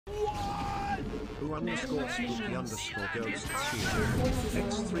Who underscore spooky underscore goes to shield.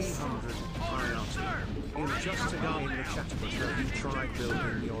 X300 IRT. Just a guy in the chat, but have you tried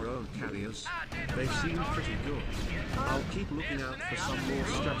building your own carriers? They seem pretty good. I'll keep looking out for some more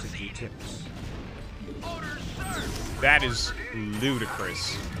strategy tips. That is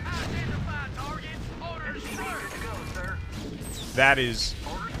ludicrous. That is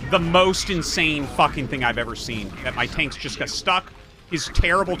the most insane fucking thing I've ever seen. That my tanks just got stuck. His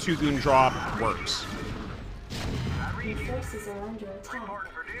terrible dragoon drop works.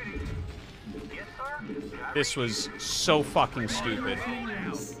 This was so fucking stupid.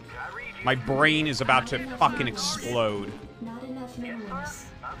 My brain is about to fucking explode. Not enough minerals.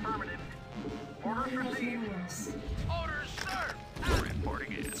 Not enough minerals. Orders, sir.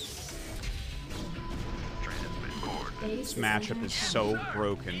 Reporting in. This matchup is so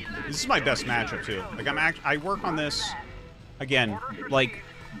broken. This is my best matchup too. Like I work on this again, like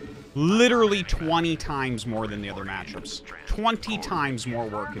literally 20 times more than the other matchups. 20 times more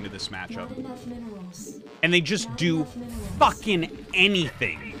work into this matchup. And they just do fucking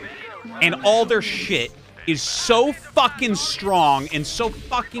anything. And all their shit is so fucking strong and so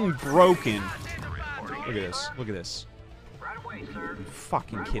fucking broken. Look at this. Look at this. Are you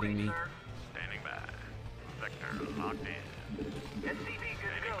fucking kidding me? Standing by. Vector locked in. SCV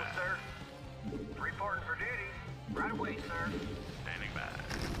good to go, sir. Reporting for duty. Right away, sir. Standing by.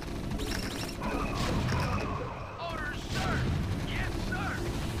 Orders, sir. Yes, sir.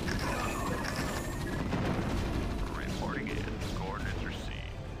 Reporting in. Coordinates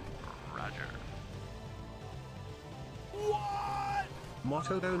received. Roger. What?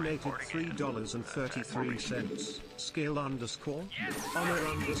 Motto donated $3.33. Skill underscore. Honor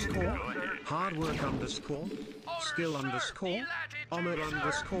underscore. Hard work underscore. Skill underscore. Honor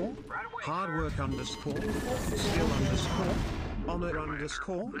underscore. Hard work underscore. Skill underscore. Honor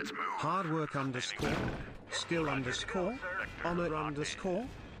underscore. Hard work underscore. Skill underscore. Honor underscore.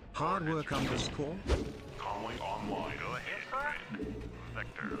 Hard work underscore. Calling online. Go ahead, friend.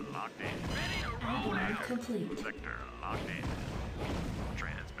 Vector locked in. Ready to roll out. Complete. Vector locked in.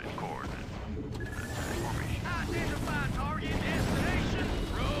 Transmit coordinates. Identify target destination.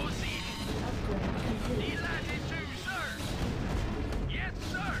 Proceeding. Upgrade complete. Latitude, sir. Yes,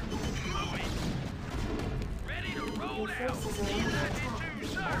 sir. Moving. Ready to roll Your out. forces are under attack. Latitude,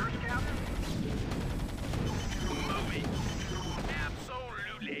 sir. Moving.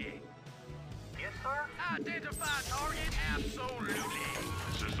 Absolutely. Yes, sir. Identify target. Absolutely.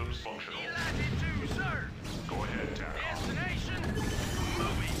 Systems functional. Latitude, sir. Go ahead, TACOM. Destination.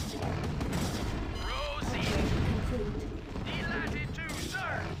 Moving. Proceeding. Complete. Latitude,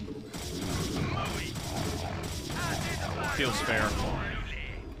 sir. Moving. Identify Feels fair. Absolutely.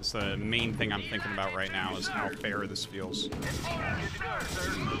 It's the main thing I'm thinking about right now is how fair this feels. Orders, sir.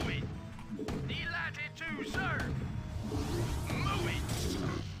 Moving. Latitude, sir. Moving.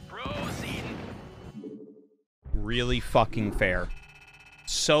 Proceeding. Really fucking fair.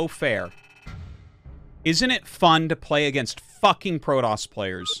 So fair. Isn't it fun to play against fucking Protoss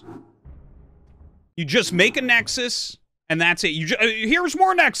players? You just make a Nexus, and that's it. Here's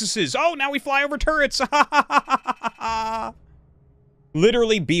more Nexuses. Oh, now we fly over turrets.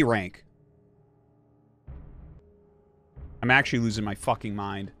 Literally B rank. I'm actually losing my fucking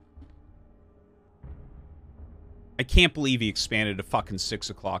mind. I can't believe he expanded to fucking 6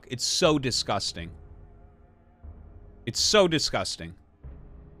 o'clock. It's so disgusting. It's so disgusting.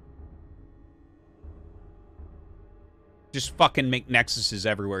 Just fucking make Nexuses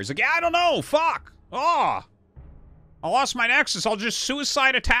everywhere. He's like, yeah, I don't know. Fuck. Oh. I lost my Nexus. I'll just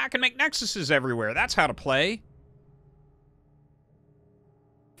suicide attack and make Nexuses everywhere. That's how to play.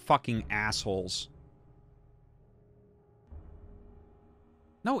 Fucking assholes.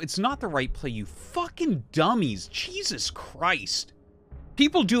 No, it's not the right play, you fucking dummies. Jesus Christ.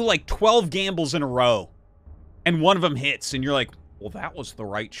 People do like 12 gambles in a row. And one of them hits. And you're like, well, that was the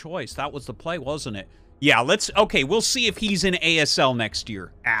right choice. That was the play, wasn't it? Yeah, okay, we'll see if he's in ASL next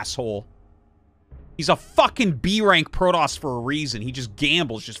year, asshole. He's a fucking B-rank Protoss for a reason. He just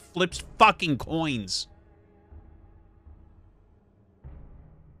gambles, just flips fucking coins.